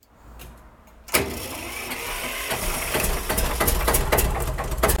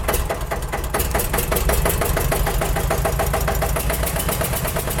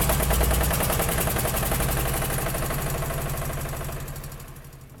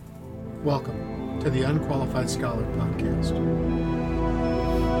Welcome to the Unqualified Scholar Podcast.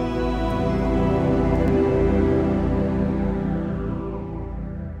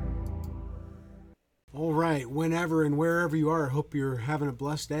 All right, whenever and wherever you are, I hope you're having a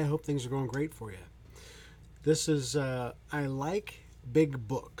blessed day. I hope things are going great for you. This is I Like Big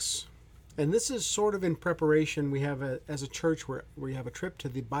Books. And this is sort of in preparation. We have, as a church, we have a trip to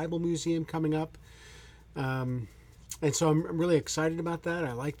the Bible Museum coming up. And so I'm really excited about that.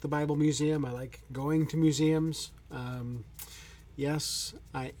 I like the Bible Museum. I like going to museums. Yes,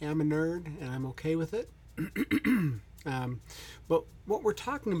 I am a nerd, and I'm okay with it. But what we're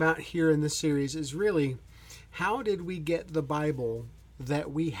talking about here in this series is really, how did we get the Bible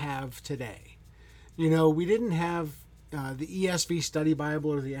that we have today? You know, we didn't have the ESV Study Bible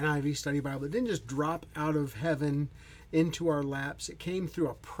or the NIV Study Bible. It didn't just drop out of heaven into our laps. It came through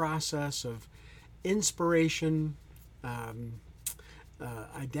a process of inspiration,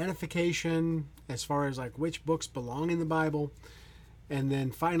 identification as far as like which books belong in the Bible, and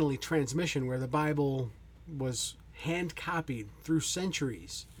then finally transmission, where the Bible was hand copied through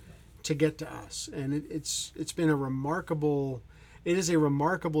centuries to get to us. And it's been a remarkable, it is a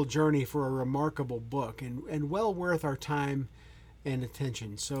remarkable journey for a remarkable book, and well worth our time and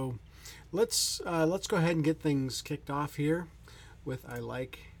attention. So let's go ahead and get things kicked off here with I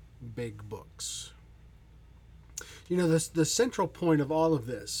Like Big Books. You know, the central point of all of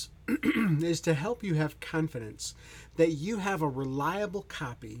this is to help you have confidence that you have a reliable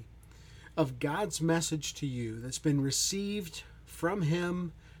copy of God's message to you that's been received from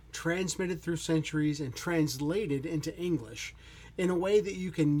Him, transmitted through centuries, and translated into English in a way that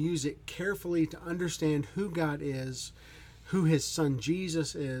you can use it carefully to understand who God is, who His Son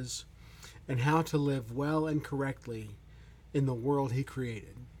Jesus is, and how to live well and correctly in the world He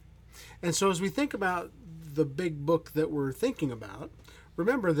created. And so as we think about the big book that we're thinking about,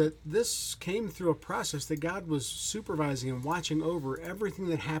 remember that this came through a process that God was supervising and watching over everything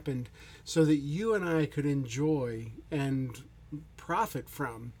that happened so that you and I could enjoy and profit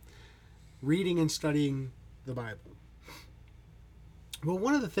from reading and studying the Bible. Well,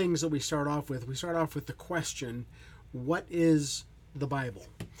 one of the things that we start off with the question, what is the Bible?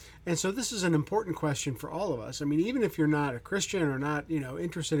 And so this is an important question for all of us. I mean, even if you're not a Christian or not,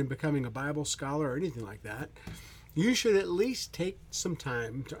 interested in becoming a Bible scholar or anything like that, you should at least take some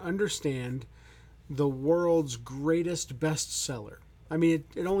time to understand the world's greatest bestseller. I mean,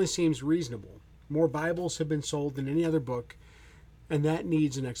 it only seems reasonable. More Bibles have been sold than any other book, and that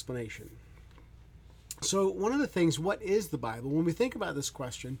needs an explanation. So one of the things, what is the Bible? When we think about this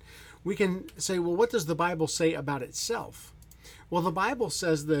question, we can say, well, what does the Bible say about itself? Well, the Bible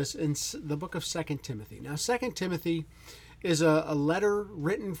says this in the book of 2 Timothy. Now, 2 Timothy is a letter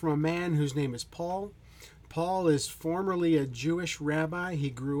written from a man whose name is Paul. Paul is formerly a Jewish rabbi.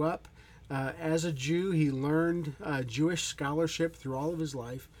 He grew up as a Jew. He learned Jewish scholarship through all of his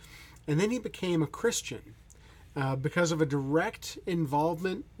life. And then he became a Christian because of a direct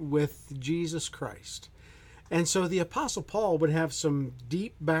involvement with Jesus Christ. And so the Apostle Paul would have some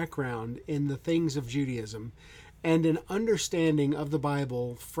deep background in the things of Judaism and an understanding of the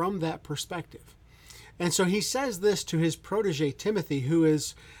Bible from that perspective. And so he says this to his protege, Timothy, who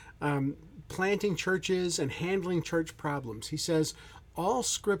is planting churches and handling church problems. He says, all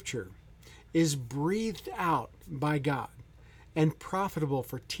Scripture is breathed out by God and profitable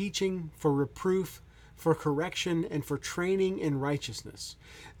for teaching, for reproof, for correction, and for training in righteousness,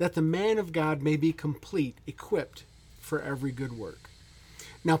 that the man of God may be complete, equipped for every good work.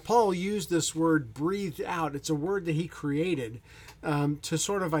 Now, Paul used this word breathed out. It's a word that he created to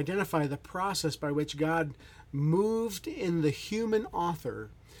sort of identify the process by which God moved in the human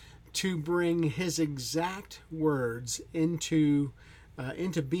author to bring his exact words into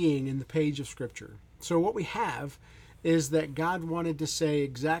being in the page of Scripture. So what we have is that God wanted to say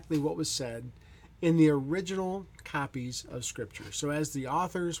exactly what was said in the original copies of Scripture. So as the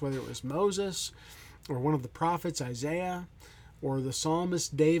authors, whether it was Moses or one of the prophets, Isaiah, or the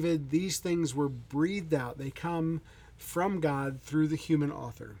psalmist David, these things were breathed out. They come from God through the human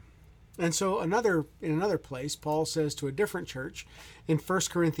author. And so in another place, Paul says to a different church in 1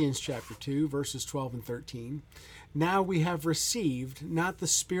 Corinthians chapter 2, verses 12 and 13, now we have received not the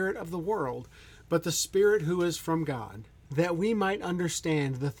spirit of the world, but the Spirit who is from God, that we might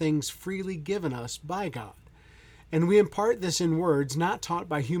understand the things freely given us by God. And we impart this in words not taught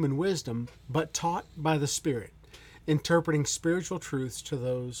by human wisdom, but taught by the Spirit, interpreting spiritual truths to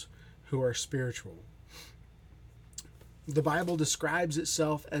those who are spiritual. The Bible describes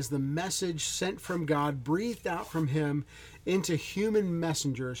itself as the message sent from God, breathed out from Him into human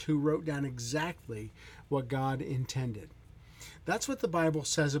messengers who wrote down exactly what God intended. That's what the Bible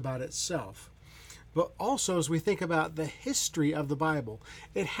says about itself. But also, as we think about the history of the Bible,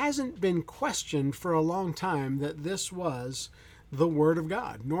 it hasn't been questioned for a long time that this was the Word of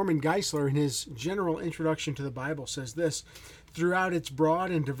God. Norman Geisler, in his general introduction to the Bible, says this: throughout its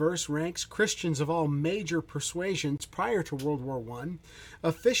broad and diverse ranks, Christians of all major persuasions prior to World War I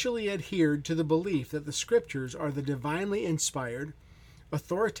officially adhered to the belief that the Scriptures are the divinely inspired,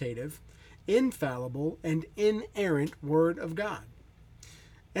 authoritative, infallible, and inerrant Word of God.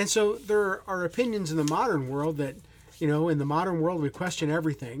 And so there are opinions in the modern world that, in the modern world we question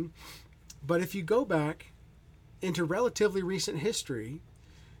everything. But if you go back into relatively recent history,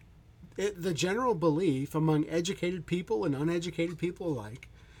 the general belief among educated people and uneducated people alike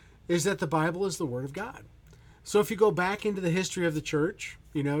is that the Bible is the Word of God. So if you go back into the history of the church,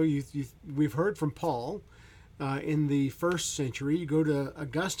 we've heard from Paul in the first century. You go to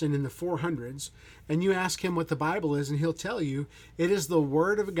Augustine in the 400s, and you ask him what the Bible is, and he'll tell you it is the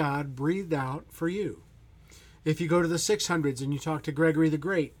Word of God breathed out for you. If you go to the 600s and you talk to Gregory the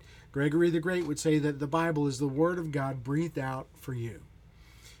Great would say that the Bible is the Word of God breathed out for you.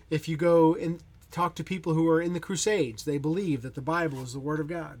 If you go and talk to people who are in the Crusades, they believe that the Bible is the Word of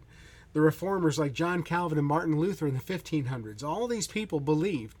God. The reformers like John Calvin and Martin Luther in the 1500s, all these people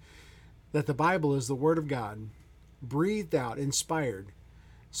believed that the Bible is the Word of God, breathed out, inspired,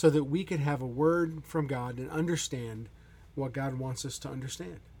 so that we could have a word from God and understand what God wants us to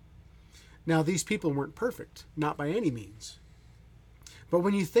understand. Now, these people weren't perfect, not by any means. But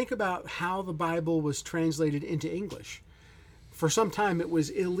when you think about how the Bible was translated into English, for some time it was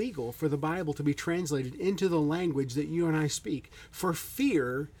illegal for the Bible to be translated into the language that you and I speak, for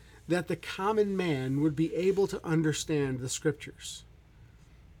fear that the common man would be able to understand the Scriptures.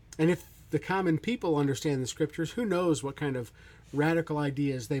 And if the common people understand the Scriptures, who knows what kind of radical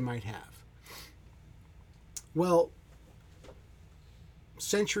ideas they might have. Well,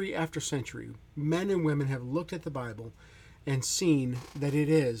 century after century, men and women have looked at the Bible and seen that it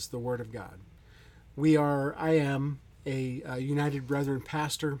is the Word of God. I am a United Brethren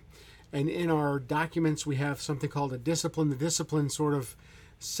pastor, and in our documents we have something called a discipline. The discipline sort of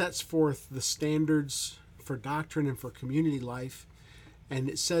sets forth the standards for doctrine and for community life. And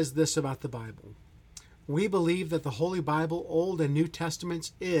it says this about the Bible: we believe that the Holy Bible, Old and New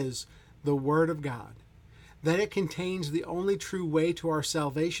Testaments, is the Word of God, that it contains the only true way to our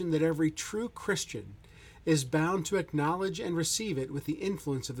salvation, that every true Christian is bound to acknowledge and receive it with the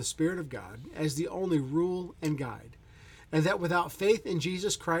influence of the Spirit of God as the only rule and guide, and that without faith in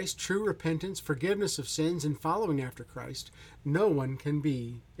Jesus Christ, true repentance, forgiveness of sins, and following after Christ, no one can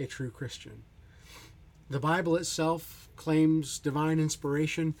be a true Christian. The Bible itself claims divine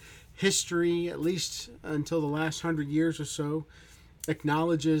inspiration. History, at least until the last 100 years or so,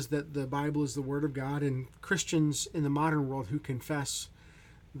 acknowledges that the Bible is the Word of God, and Christians in the modern world who confess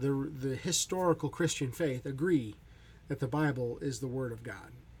the historical Christian faith agree that the Bible is the Word of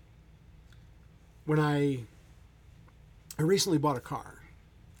God. When I recently bought a car,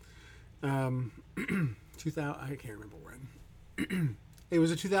 2000, I can't remember when. It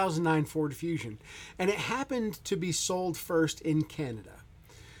was a 2009 Ford Fusion, and it happened to be sold first in Canada.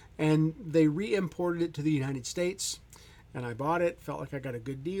 And they re-imported it to the United States, and I bought it, felt like I got a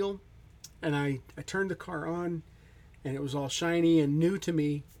good deal, and I turned the car on, and it was all shiny and new to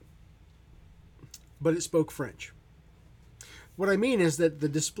me, but it spoke French. What I mean is that the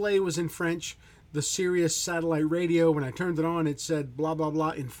display was in French, the Sirius satellite radio, when I turned it on, it said blah, blah, blah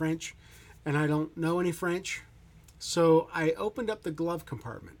in French, and I don't know any French. So I opened up the glove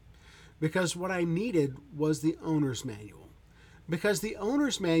compartment because what I needed was the owner's manual. Because the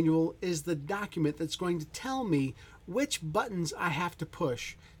owner's manual is the document that's going to tell me which buttons I have to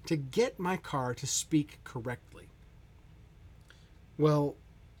push to get my car to speak correctly. Well,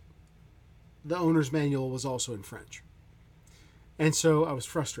 the owner's manual was also in French. And so I was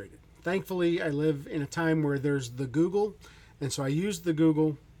frustrated. Thankfully, I live in a time where there's the Google, and so I used the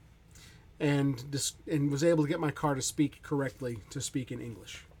Google and was able to get my car to speak correctly, to speak in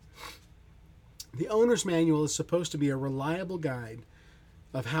English. The owner's manual is supposed to be a reliable guide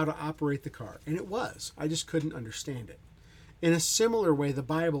of how to operate the car, and it was. I just couldn't understand it. In a similar way, the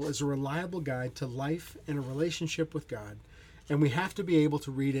Bible is a reliable guide to life and a relationship with God, and we have to be able to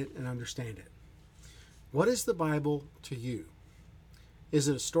read it and understand it. What is the Bible to you? Is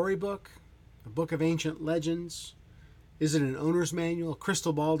it a storybook, a book of ancient legends? Is it an owner's manual, a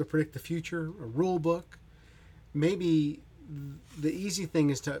crystal ball to predict the future, a rule book? Maybe the easy thing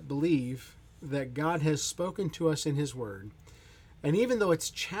is to believe that God has spoken to us in His Word. And even though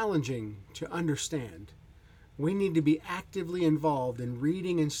it's challenging to understand, we need to be actively involved in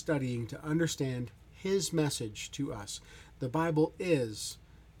reading and studying to understand His message to us. The Bible is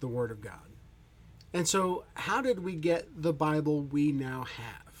the Word of God. And so, how did we get the Bible we now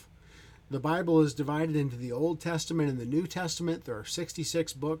have? The Bible is divided into the Old Testament and the New Testament. There are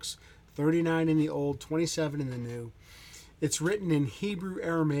 66 books, 39 in the Old, 27 in the New. It's written in Hebrew,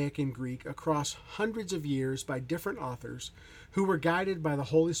 Aramaic, and Greek across hundreds of years by different authors who were guided by the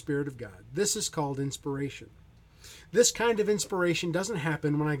Holy Spirit of God. This is called inspiration. This kind of inspiration doesn't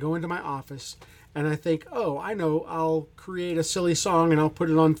happen when I go into my office and I think, oh, I know, I'll create a silly song and I'll put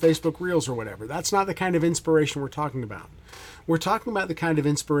it on Facebook Reels or whatever. That's not the kind of inspiration we're talking about. We're talking about the kind of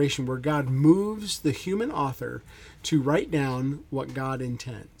inspiration where God moves the human author to write down what God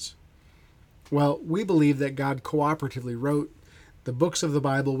intends. Well, we believe that God cooperatively wrote the books of the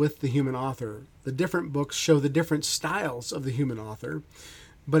Bible with the human author. The different books show the different styles of the human author,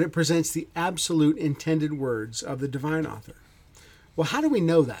 but it presents the absolute intended words of the divine author. Well, how do we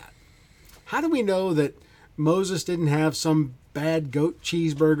know that? How do we know that Moses didn't have some bad goat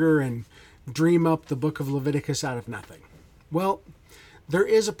cheeseburger and dream up the book of Leviticus out of nothing? Well, there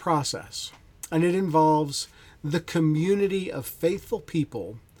is a process, and it involves the community of faithful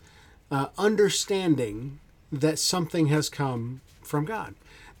people understanding that something has come from God.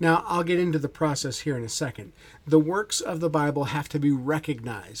 Now, I'll get into the process here in a second. The works of the Bible have to be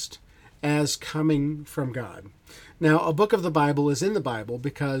recognized as coming from God. Now, a book of the Bible is in the Bible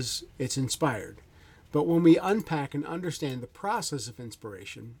because it's inspired. But when we unpack and understand the process of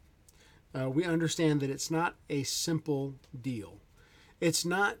inspiration, we understand that it's not a simple deal. It's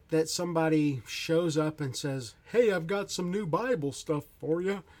not that somebody shows up and says, hey, I've got some new Bible stuff for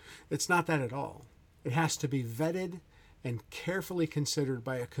you. It's not that at all. It has to be vetted and carefully considered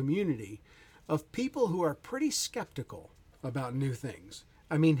by a community of people who are pretty skeptical about new things.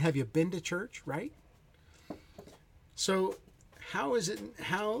 I mean, have you been to church, right? So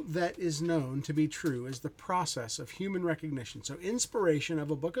how that is known to be true is the process of human recognition. So inspiration of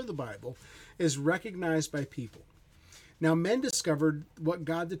a book of the Bible is recognized by people. Now, men discovered what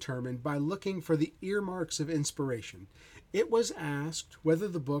God determined by looking for the earmarks of inspiration. It was asked whether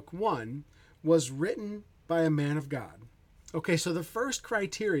the book, one, was written by a man of God. Okay, so the first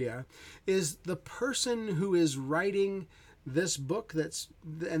criteria is the person who is writing this book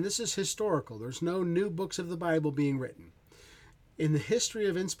and this is historical. There's no new books of the Bible being written. In the history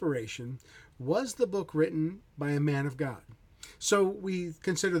of inspiration, was the book written by a man of God? So we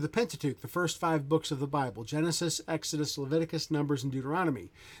consider the Pentateuch, the first 5 books of the Bible, Genesis, Exodus, Leviticus, Numbers, and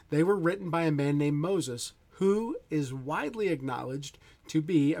Deuteronomy. They were written by a man named Moses, who is widely acknowledged to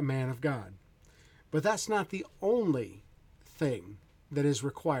be a man of God. But that's not the only thing that is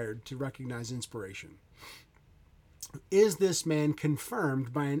required to recognize inspiration. Is this man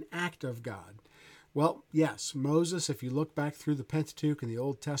confirmed by an act of God? Well, yes, Moses, if you look back through the Pentateuch and the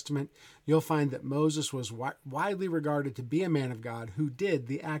Old Testament, you'll find that Moses was widely regarded to be a man of God who did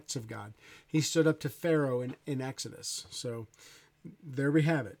the acts of God. He stood up to Pharaoh in Exodus. So there we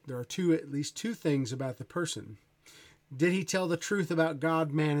have it. There are at least two things about the person. Did he tell the truth about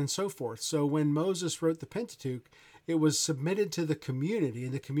God, man, and so forth? So when Moses wrote the Pentateuch, it was submitted to the community,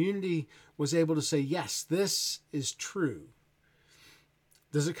 and the community was able to say, yes, this is true.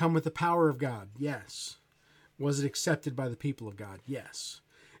 Does it come with the power of God? Yes. Was it accepted by the people of God? Yes.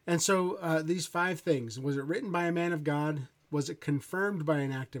 And so these 5 things. Was it written by a man of God? Was it confirmed by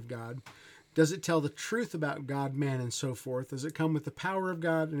an act of God? Does it tell the truth about God, man, and so forth? Does it come with the power of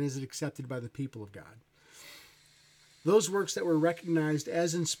God? And is it accepted by the people of God? Those works that were recognized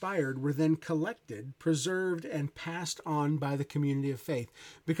as inspired were then collected, preserved, and passed on by the community of faith.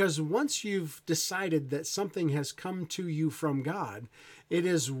 Because once you've decided that something has come to you from God, it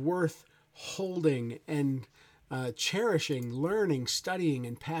is worth holding and cherishing, learning, studying,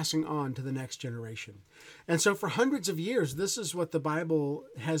 and passing on to the next generation. And so for hundreds of years, this is what the Bible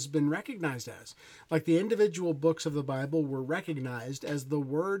has been recognized as. Like the individual books of the Bible were recognized as the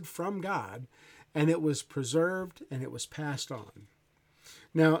word from God, and it was preserved and it was passed on.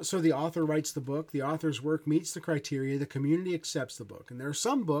 Now, so the author writes the book, the author's work meets the criteria, the community accepts the book. And there are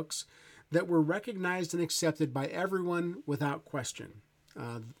some books that were recognized and accepted by everyone without question.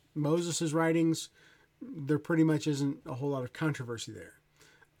 Moses' writings, there pretty much isn't a whole lot of controversy there.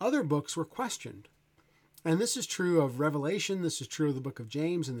 Other books were questioned. And this is true of Revelation, this is true of the book of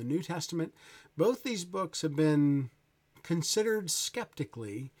James and the New Testament. Both these books have been considered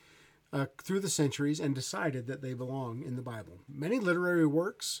skeptically through the centuries and decided that they belong in the Bible. Many literary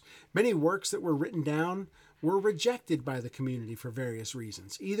works, many works that were written down were rejected by the community for various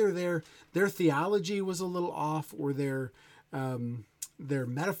reasons. Either their theology was a little off, or their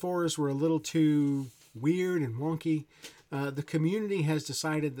metaphors were a little too weird and wonky. The community has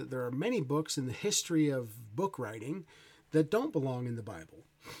decided that there are many books in the history of book writing that don't belong in the Bible.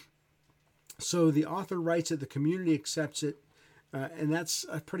 So the author writes it, the community accepts it, and that's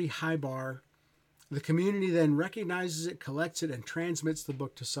a pretty high bar. The community then recognizes it, collects it, and transmits the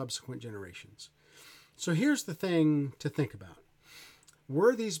book to subsequent generations. So here's the thing to think about.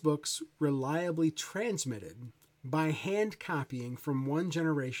 Were these books reliably transmitted by hand copying from one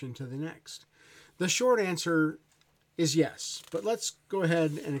generation to the next? The short answer is yes, but let's go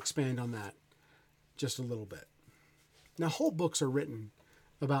ahead and expand on that just a little bit. Now, whole books are written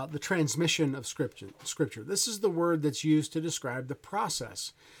about the transmission of Scripture. This is the word that's used to describe the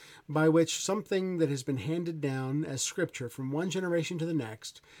process by which something that has been handed down as Scripture from one generation to the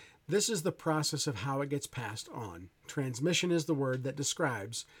next, this is the process of how it gets passed on. Transmission is the word that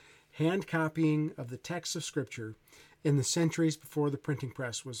describes hand copying of the text of Scripture in the centuries before the printing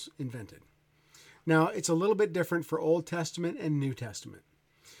press was invented. Now, it's a little bit different for Old Testament and New Testament.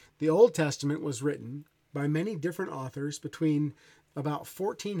 The Old Testament was written by many different authors between about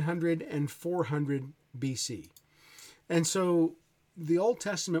 1400 and 400 BC. And so the Old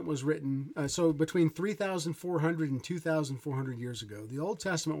Testament was written, between 3,400 and 2,400 years ago, the Old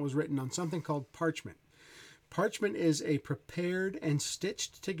Testament was written on something called parchment. Parchment is a prepared and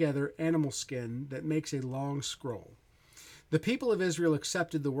stitched together animal skin that makes a long scroll. The people of Israel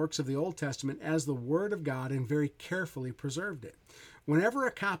accepted the works of the Old Testament as the Word of God and very carefully preserved it. Whenever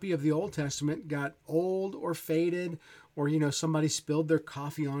a copy of the Old Testament got old or faded, or somebody spilled their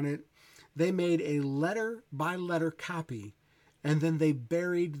coffee on it, they made a letter by letter copy, and then they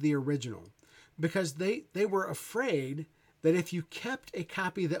buried the original, because they were afraid that if you kept a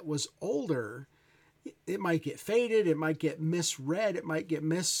copy that was older, it might get faded, it might get misread, it might get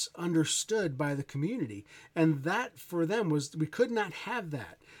misunderstood by the community. And that for them was, we could not have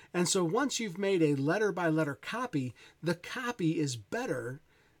that. And so once you've made a letter by letter copy, the copy is better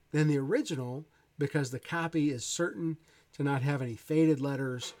than the original, because the copy is certain to not have any faded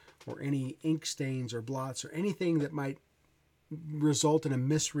letters or any ink stains or blots or anything that might result in a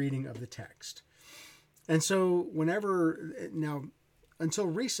misreading of the text. And so until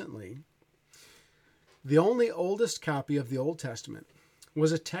recently, the only oldest copy of the Old Testament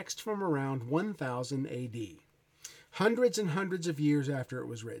was a text from around 1000 AD, hundreds and hundreds of years after it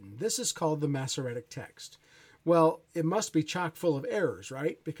was written. This is called the Masoretic text. Well, it must be chock full of errors,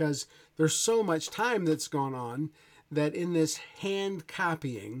 right? Because there's so much time that's gone on that in this hand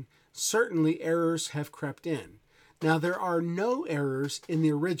copying, certainly errors have crept in. Now, there are no errors in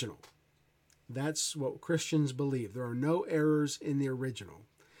the original. That's what Christians believe. There are no errors in the original.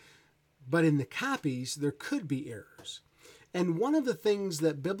 But in the copies, there could be errors. And one of the things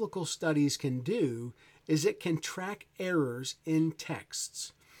that biblical studies can do is it can track errors in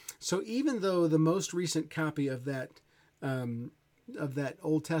texts. So even though the most recent copy of that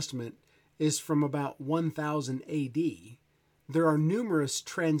Old Testament is from about 1000 AD, there are numerous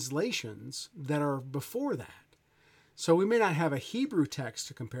translations that are before that. So we may not have a Hebrew text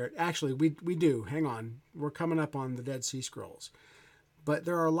to compare it. Actually, we do. Hang on. We're coming up on the Dead Sea Scrolls. But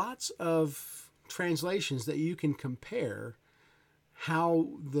there are lots of translations that you can compare how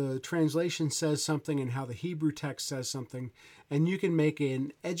the translation says something and how the Hebrew text says something, and you can make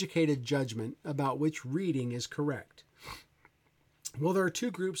an educated judgment about which reading is correct. Well, there are two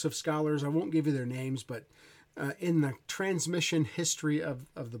groups of scholars. I won't give you their names, but in the transmission history of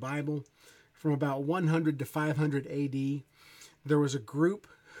the Bible, from about 100 to 500 AD, there was a group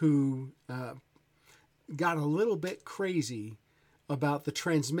who got a little bit crazy about the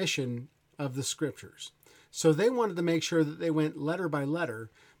transmission of the Scriptures. So they wanted to make sure that they went letter by letter,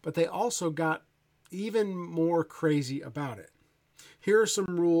 but they also got even more crazy about it. Here are some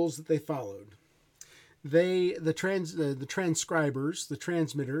rules that they followed. The transcribers, the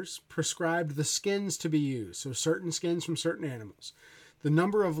transmitters, prescribed the skins to be used, so certain skins from certain animals, the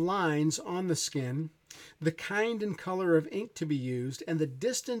number of lines on the skin, the kind and color of ink to be used, and the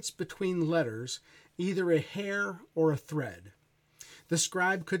distance between letters, either a hair or a thread. The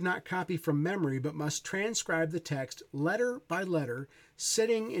scribe could not copy from memory, but must transcribe the text letter by letter,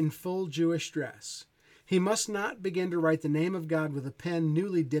 sitting in full Jewish dress. He must not begin to write the name of God with a pen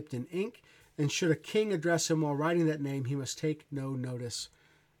newly dipped in ink, and should a king address him while writing that name, he must take no notice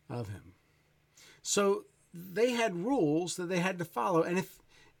of him. So they had rules that they had to follow, and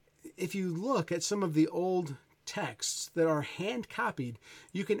if you look at some of the old texts that are hand copied,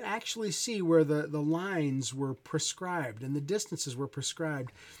 you can actually see where the lines were prescribed and the distances were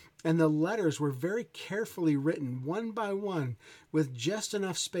prescribed, and the letters were very carefully written one by one with just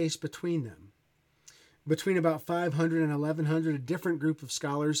enough space between them. Between about 500 and 1100, a different group of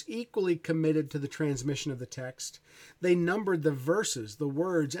scholars, equally committed to the transmission of the text, they numbered the verses, the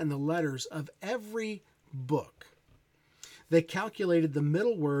words, and the letters of every book. They calculated the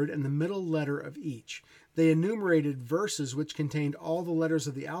middle word and the middle letter of each. They enumerated verses which contained all the letters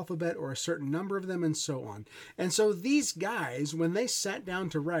of the alphabet or a certain number of them, and so on. And so these guys, when they sat down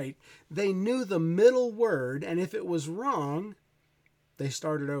to write, they knew the middle word, and if it was wrong, they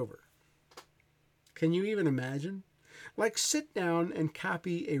started over. Can you even imagine? Like, sit down and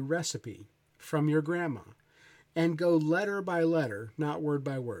copy a recipe from your grandma and go letter by letter, not word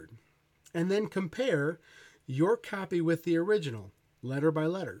by word, and then compare your copy with the original, letter by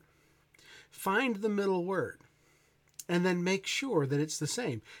letter. Find the middle word, and then make sure that it's the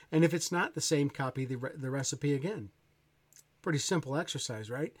same. And if it's not the same, copy the recipe again. Pretty simple exercise,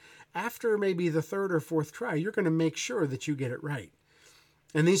 right? After maybe the third or fourth try, you're going to make sure that you get it right.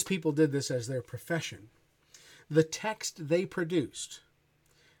 And these people did this as their profession. The text they produced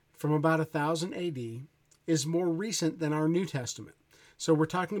from about 1000 AD is more recent than our New Testament. So we're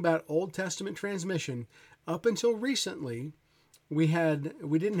talking about Old Testament transmission. Up until recently, we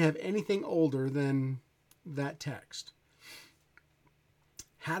didn't have anything older than that text.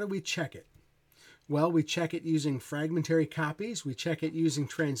 How do we check it? Well, we check it using fragmentary copies. We check it using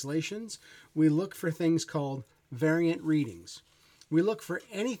translations. We look for things called variant readings. We look for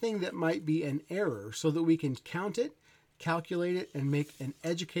anything that might be an error so that we can count it, calculate it, and make an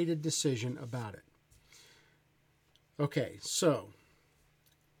educated decision about it. Okay, so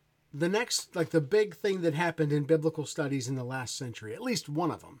the next, the big thing that happened in biblical studies in the last century, at least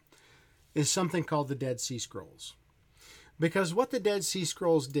one of them, is something called the Dead Sea Scrolls. Because what the Dead Sea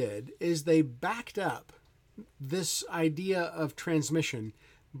Scrolls did is they backed up this idea of transmission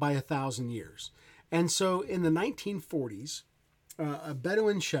by 1,000 years. And so in the 1940s, a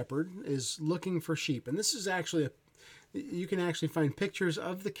Bedouin shepherd is looking for sheep. And this is actually, you can actually find pictures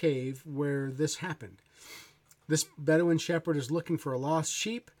of the cave where this happened. This Bedouin shepherd is looking for a lost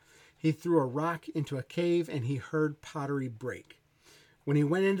sheep. He threw a rock into a cave and he heard pottery break. When he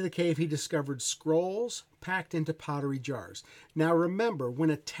went into the cave, he discovered scrolls packed into pottery jars. Now remember, when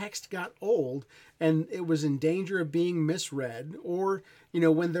a text got old and it was in danger of being misread, or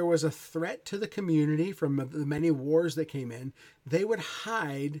when there was a threat to the community from the many wars that came in, they would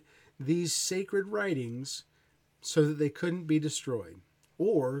hide these sacred writings so that they couldn't be destroyed,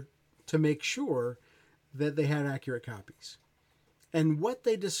 or to make sure that they had accurate copies. And what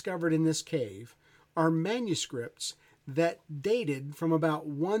they discovered in this cave are manuscripts that dated from about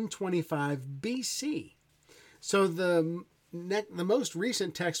 125 BC. So the most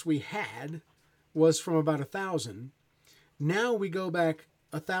recent text we had was from about 1000. Now we go back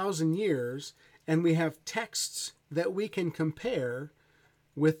 1,000 years and we have texts that we can compare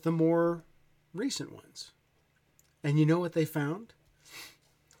with the more recent ones. And you know what they found?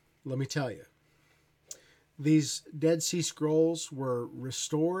 Let me tell you. These Dead Sea Scrolls were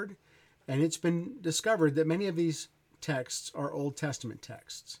restored, and it's been discovered that many of these texts are Old Testament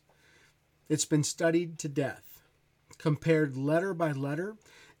texts. It's been studied to death, compared letter by letter,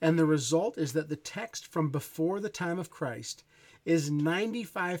 and the result is that the text from before the time of Christ is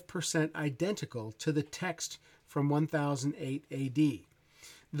 95% identical to the text from 1008 AD.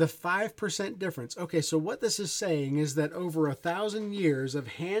 The 5% difference. Okay, so what this is saying is that over 1,000 years of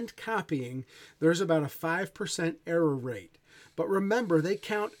hand copying, there's about a 5% error rate. But remember, they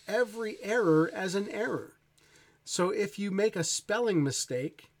count every error as an error. So if you make a spelling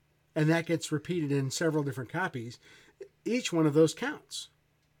mistake, and that gets repeated in several different copies, each one of those counts.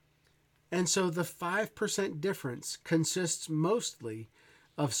 And so the 5% difference consists mostly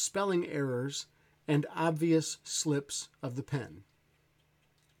of spelling errors and obvious slips of the pen.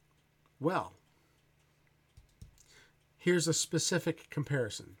 Well, here's a specific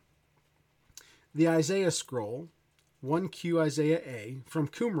comparison. The Isaiah scroll, 1Q Isaiah A, from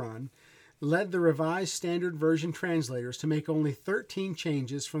Qumran, led the Revised Standard Version translators to make only 13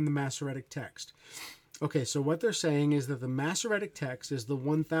 changes from the Masoretic text. Okay, so what they're saying is that the Masoretic text is the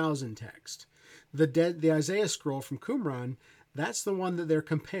 1000 text. The Isaiah scroll from Qumran, that's the one that they're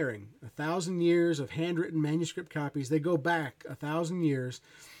comparing. 1,000 years of handwritten manuscript copies. They go back 1,000 years,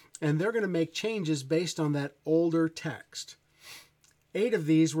 and they're going to make changes based on that older text. 8 of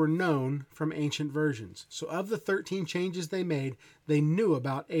these were known from ancient versions. So of the 13 changes they made, they knew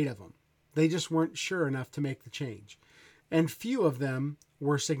about 8 of them. They just weren't sure enough to make the change. And few of them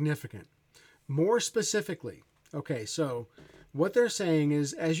were significant. More specifically, okay, so what they're saying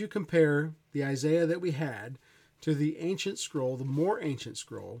is as you compare the Isaiah that we had to the ancient scroll, the more ancient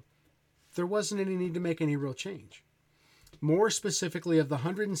scroll, there wasn't any need to make any real change. More specifically, of the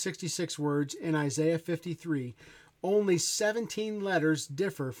 166 words in Isaiah 53, only 17 letters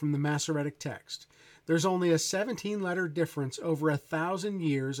differ from the Masoretic text. There's only a 17-letter difference over 1,000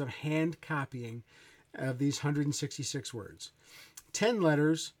 years of hand copying, of these 166 words. 10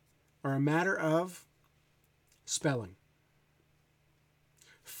 letters are a matter of spelling.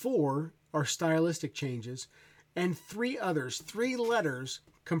 4 are stylistic changes, and 3 letters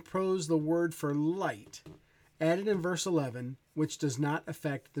compose the word for light, added in verse 11, which does not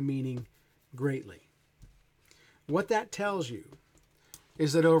affect the meaning greatly. What that tells you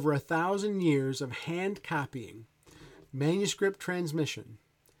is that over 1,000 years of hand copying, manuscript transmission,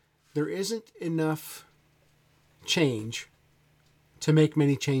 there isn't enough change to make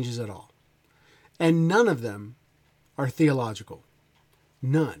many changes at all. And none of them are theological.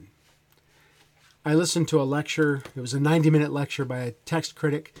 None. I listened to a lecture. It was a 90-minute lecture by a text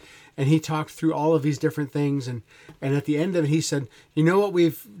critic, and he talked through all of these different things. And at the end of it, he said, you know what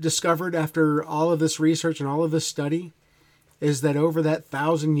we've discovered after all of this research and all of this study is that over that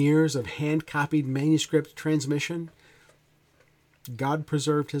 1,000 years of hand-copied manuscript transmission, God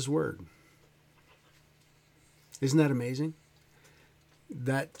preserved his word. Isn't that amazing?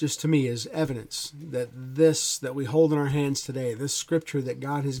 That just to me is evidence that this that we hold in our hands today, this scripture that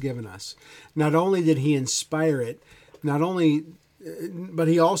God has given us, not only did he inspire it, but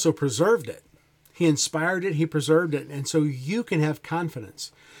he also preserved it. He inspired it, he preserved it. And so you can have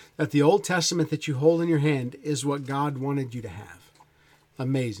confidence that the Old Testament that you hold in your hand is what God wanted you to have.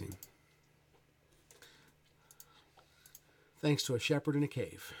 Amazing. Thanks to a shepherd in a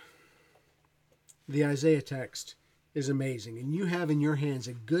cave. The Isaiah text is amazing, and you have in your hands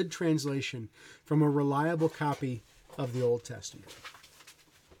a good translation from a reliable copy of the Old Testament.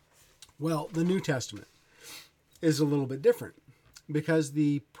 Well, the New Testament is a little bit different because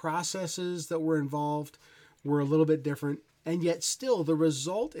the processes that were involved were a little bit different, and yet still the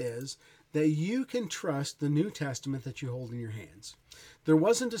result is that you can trust the New Testament that you hold in your hands. There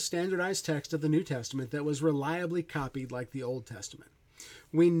wasn't a standardized text of the New Testament that was reliably copied like the Old Testament.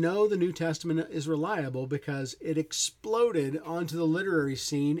 We know the New Testament is reliable because it exploded onto the literary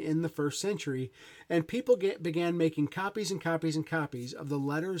scene in the first century, and people began making copies and copies and copies of the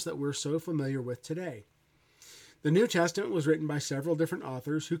letters that we're so familiar with today. The New Testament was written by several different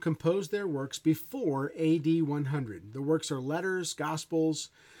authors who composed their works before AD 100. The works are letters, gospels,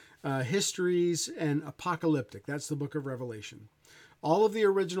 histories, and apocalyptic. That's the book of Revelation. All of the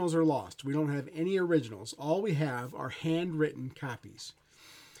originals are lost. We don't have any originals. All we have are handwritten copies.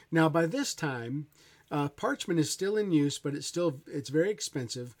 Now, by this time, parchment is still in use, but it's very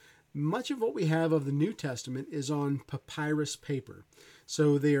expensive. Much of what we have of the New Testament is on papyrus paper.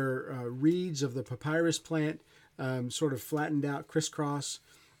 So they are reeds of the papyrus plant, sort of flattened out crisscross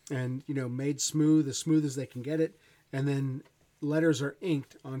and made smooth as they can get it. And then letters are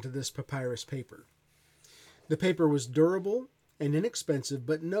inked onto this papyrus paper. The paper was durable and inexpensive,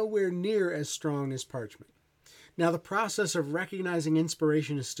 but nowhere near as strong as parchment. Now, the process of recognizing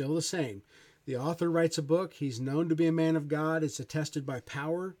inspiration is still the same. The author writes a book. He's known to be a man of God. It's attested by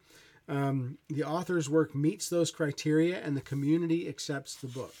power. The author's work meets those criteria, and the community accepts the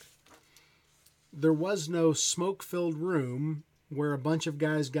book. There was no smoke-filled room where a bunch of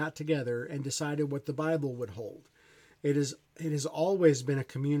guys got together and decided what the Bible would hold. It has always been a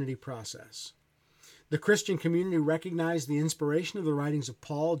community process. The Christian community recognized the inspiration of the writings of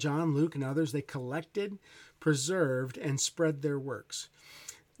Paul, John, Luke, and others. They collected, preserved, and spread their works.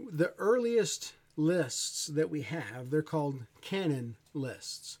 The earliest lists that we have, they're called canon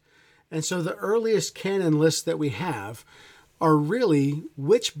lists. And so the earliest canon lists that we have are really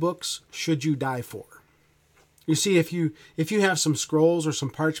which books should you die for. You see, if you have some scrolls or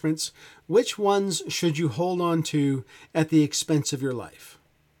some parchments, which ones should you hold on to at the expense of your life?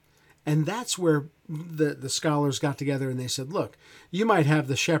 And that's where the scholars got together and they said, look, you might have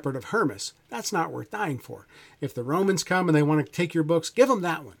the Shepherd of Hermas. That's not worth dying for. If the Romans come and they want to take your books, give them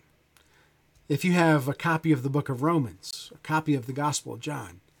that one. If you have a copy of the book of Romans, a copy of the Gospel of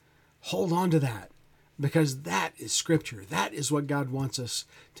John, hold on to that because that is Scripture. That is what God wants us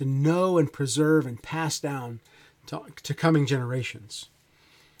to know and preserve and pass down to coming generations.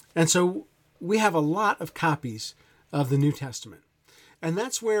 And so we have a lot of copies of the New Testament. And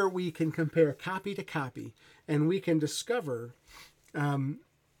that's where we can compare copy to copy, and we can discover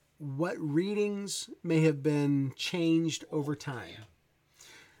what readings may have been changed over time.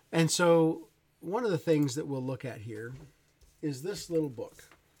 And so one of the things that we'll look at here is this little book.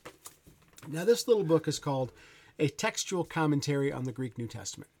 Now, this little book is called A Textual Commentary on the Greek New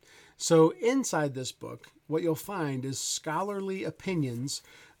Testament. So inside this book, what you'll find is scholarly opinions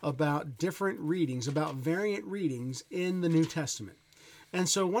about different readings, about variant readings in the New Testament. And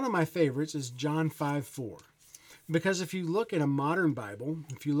so one of my favorites is John 5:4. Because if you look at a modern Bible,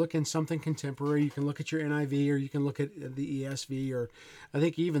 if you look in something contemporary, you can look at your NIV or you can look at the ESV or I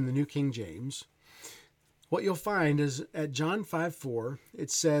think even the New King James. what you'll find is at John 5:4, it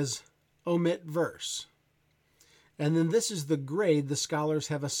says omit verse. And then this is the grade the scholars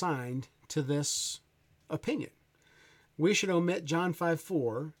have assigned to this opinion. We should omit John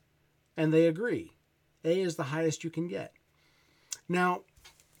 5:4, and they agree. A is the highest you can get. Now,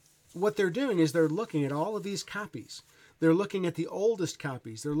 what they're doing is they're looking at all of these copies. They're looking at the oldest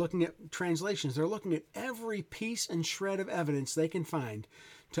copies. They're looking at translations. They're looking at every piece and shred of evidence they can find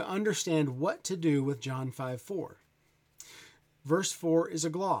to understand what to do with John 5:4. Verse 4 is a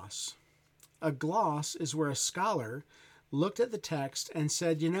gloss. A gloss is where a scholar looked at the text and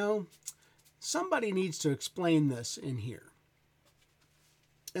said, somebody needs to explain this in here.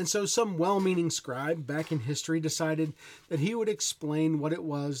 And so some well-meaning scribe back in history decided that he would explain what it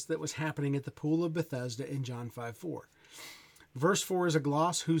was that was happening at the pool of Bethesda in John 5:4. Verse 4 is a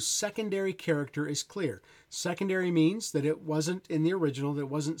gloss whose secondary character is clear. Secondary means that it wasn't in the original, that it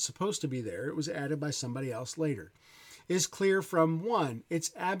wasn't supposed to be there. It was added by somebody else later. Is clear from 1,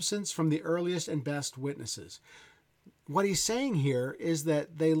 its absence from the earliest and best witnesses. What he's saying here is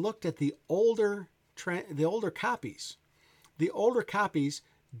that they looked at the older copies. The older copies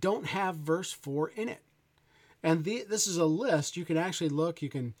don't have verse 4 in it. And this is a list. You can actually look.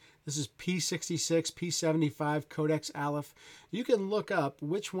 This is P66, P75, Codex Aleph. You can look up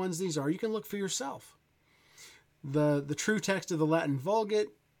which ones these are. You can look for yourself. The true text of the Latin Vulgate,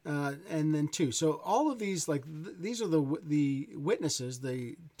 and then 2. So all of these, these are the witnesses,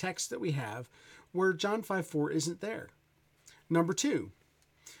 the text that we have, where John 5:4 isn't there. Number 2,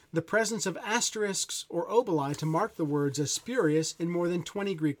 the presence of asterisks or oboli to mark the words as spurious in more than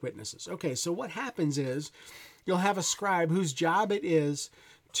 20 Greek witnesses. Okay, so what happens is you'll have a scribe whose job it is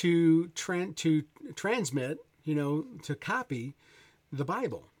to transmit, to copy the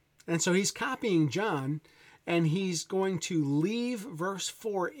Bible. And so he's copying John, and he's going to leave verse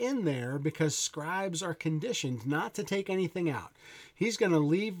 4 in there because scribes are conditioned not to take anything out. He's going to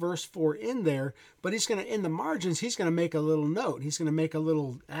leave verse 4 in there, but in the margins, he's going to make a little note. He's going to make a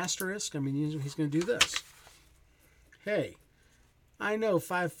little asterisk. He's going to do this. Hey, I know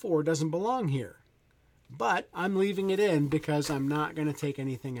 5:4 doesn't belong here, but I'm leaving it in because I'm not going to take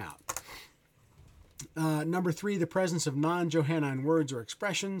anything out. Number 3, the presence of non-Johannine words or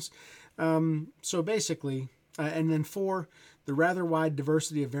expressions. So basically, and then 4, the rather wide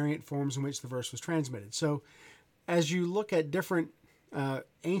diversity of variant forms in which the verse was transmitted. So as you look at different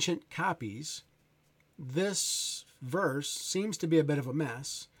ancient copies, this verse seems to be a bit of a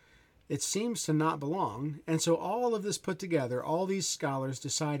mess. It seems to not belong. And so all of this put together, all these scholars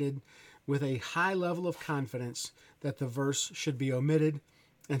decided with a high level of confidence that the verse should be omitted.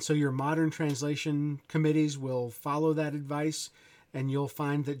 And so your modern translation committees will follow that advice, and you'll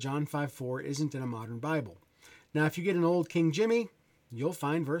find that John 5:4 isn't in a modern Bible. Now, if you get an old King Jimmy, you'll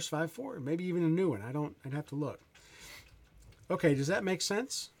find verse 5:4, maybe even a new one. I'd have to look. Okay, does that make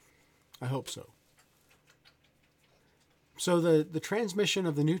sense? I hope so. So the transmission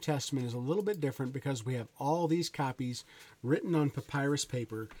of the New Testament is a little bit different because we have all these copies written on papyrus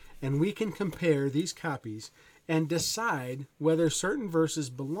paper, and we can compare these copies and decide whether certain verses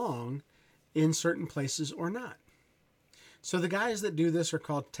belong in certain places or not. So the guys that do this are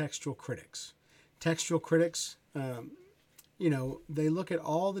called textual critics. Textual critics, they look at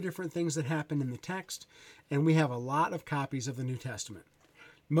all the different things that happen in the text, and we have a lot of copies of the New Testament.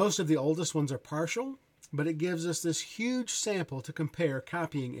 Most of the oldest ones are partial, but it gives us this huge sample to compare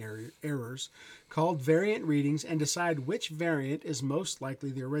copying errors called variant readings and decide which variant is most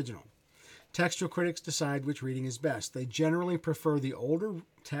likely the original. Textual critics decide which reading is best. They generally prefer the older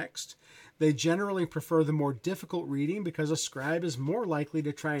text. They generally prefer the more difficult reading because a scribe is more likely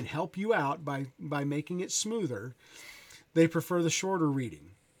to try and help you out by making it smoother. They prefer the shorter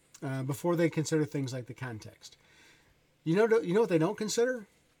reading before they consider things like the context. You know what they don't consider?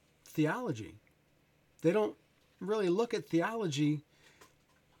 Theology. They don't really look at theology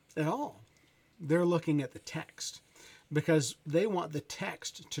at all. They're looking at the text because they want the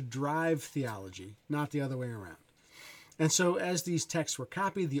text to drive theology, not the other way around. And so as these texts were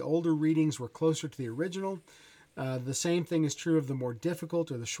copied, the older readings were closer to the original. The same thing is true of the more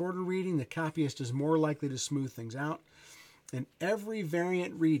difficult or the shorter reading. The copyist is more likely to smooth things out. And every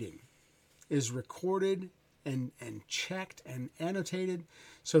variant reading is recorded and checked and annotated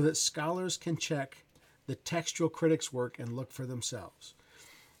so that scholars can check the textual critics' work and look for themselves.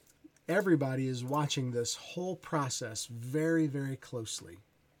 Everybody is watching this whole process very, very closely.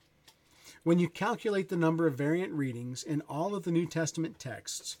 When you calculate the number of variant readings in all of the New Testament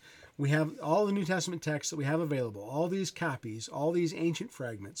texts, we have all the New Testament texts that we have available, all these copies, all these ancient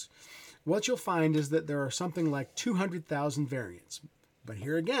fragments. What you'll find is that there are something like 200,000 variants. But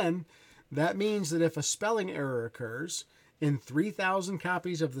here again, That means that if a spelling error occurs in 3,000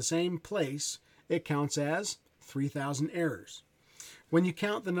 copies of the same place, it counts as 3,000 errors. When you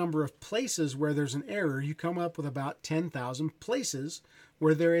count the number of places where there's an error, you come up with about 10,000 places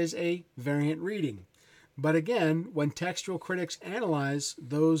where there is a variant reading. But again, when textual critics analyze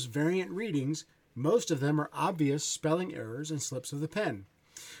those variant readings, most of them are obvious spelling errors and slips of the pen.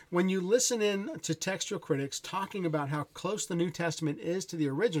 When you listen in to textual critics talking about how close the New Testament is to the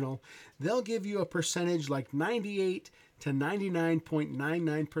original, they'll give you a percentage like 98 to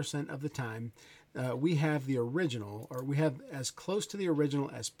 99.99% of the time. We have the original, or we have as close to the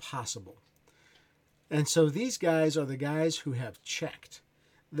original as possible. And so these guys are the guys who have checked.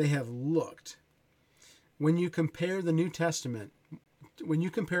 They have looked. When you compare the New Testament, when you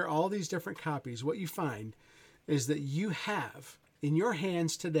compare all these different copies, what you find is that you have in your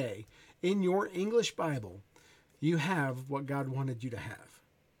hands today, in your English Bible, you have what God wanted you to have.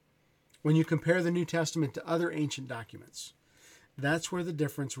 When you compare the New Testament to other ancient documents, that's where the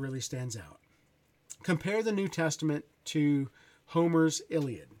difference really stands out. Compare the New Testament to Homer's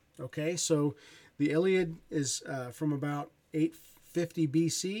Iliad. Okay, so the Iliad is from about 850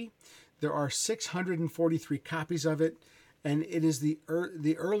 BC. There are 643 copies of it, and it is the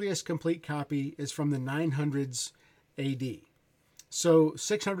earliest complete copy is from the 900s AD. So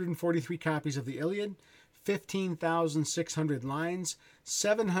 643 copies of the Iliad, 15,600 lines,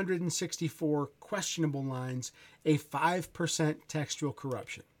 764 questionable lines, a 5% textual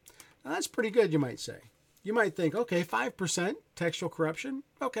corruption. Now, that's pretty good, you might say. You might think, okay, 5% textual corruption.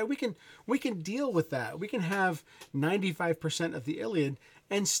 Okay, we can deal with that. We can have 95% of the Iliad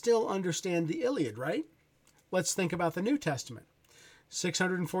and still understand the Iliad, right? Let's think about the New Testament.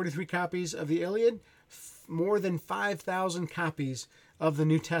 643 copies of the Iliad, more than 5,000 copies of the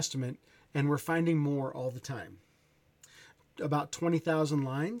New Testament, and we're finding more all the time. About 20,000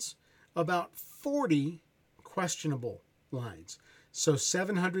 lines, about 40 questionable lines. So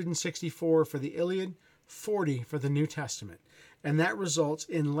 764 for the Iliad, 40 for the New Testament. And that results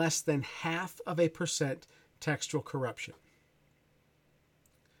in less than 0.5% textual corruption.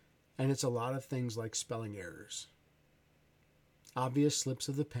 And it's a lot of things like spelling errors, obvious slips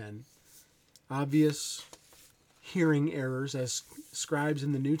of the pen, obvious hearing errors, as scribes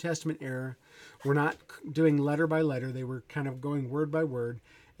in the New Testament era were not doing letter by letter. They were kind of going word by word,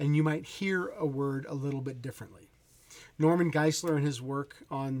 and you might hear a word a little bit differently. Norman Geisler, in his work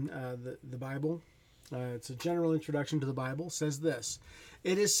on the Bible, it's a general introduction to the Bible, says this: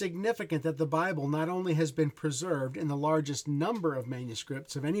 "It is significant that the Bible not only has been preserved in the largest number of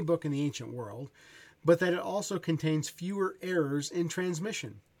manuscripts of any book in the ancient world, but that it also contains fewer errors in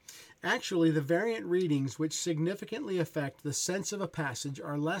transmission. Actually, the variant readings which significantly affect the sense of a passage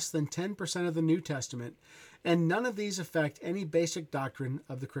are less than 10% of the New Testament, and none of these affect any basic doctrine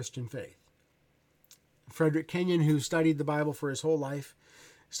of the Christian faith." Frederick Kenyon, who studied the Bible for his whole life,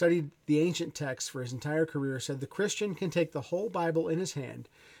 studied the ancient texts for his entire career, said the Christian can take the whole Bible in his hand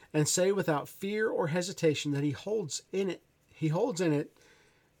and say without fear or hesitation that he holds in it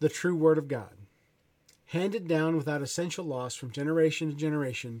the true Word of God, handed down without essential loss from generation to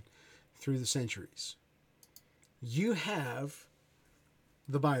generation through the centuries. You have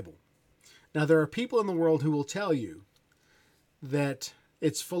the Bible. Now, there are people in the world who will tell you that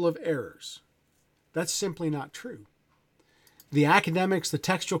it's full of errors. That's simply not true. The academics, the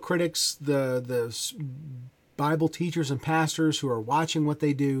textual critics, the Bible teachers and pastors who are watching what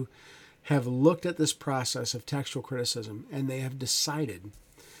they do have looked at this process of textual criticism, and they have decided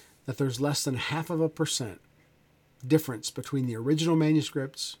that there's less than 0.5% difference between the original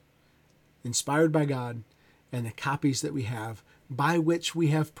manuscripts inspired by God and the copies that we have by which we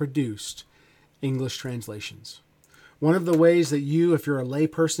have produced English translations. One of the ways that you, if you're a lay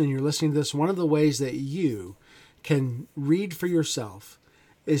person and you're listening to this, one of the ways that you can read for yourself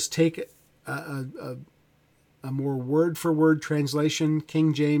is take a more word-for-word translation,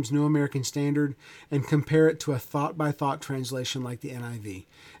 King James, New American Standard, and compare it to a thought-by-thought translation like the NIV.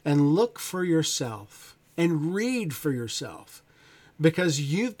 And look for yourself and read for yourself, because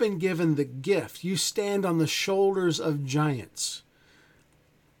you've been given the gift. You stand on the shoulders of giants.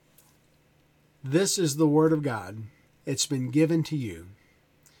 This is the Word of God. It's been given to you.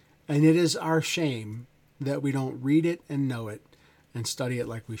 And it is our shame that we don't read it and know it and study it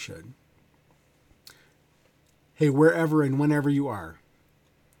like we should. Hey, wherever and whenever you are,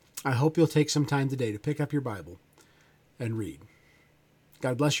 I hope you'll take some time today to pick up your Bible and read.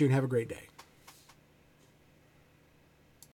 God bless you and have a great day.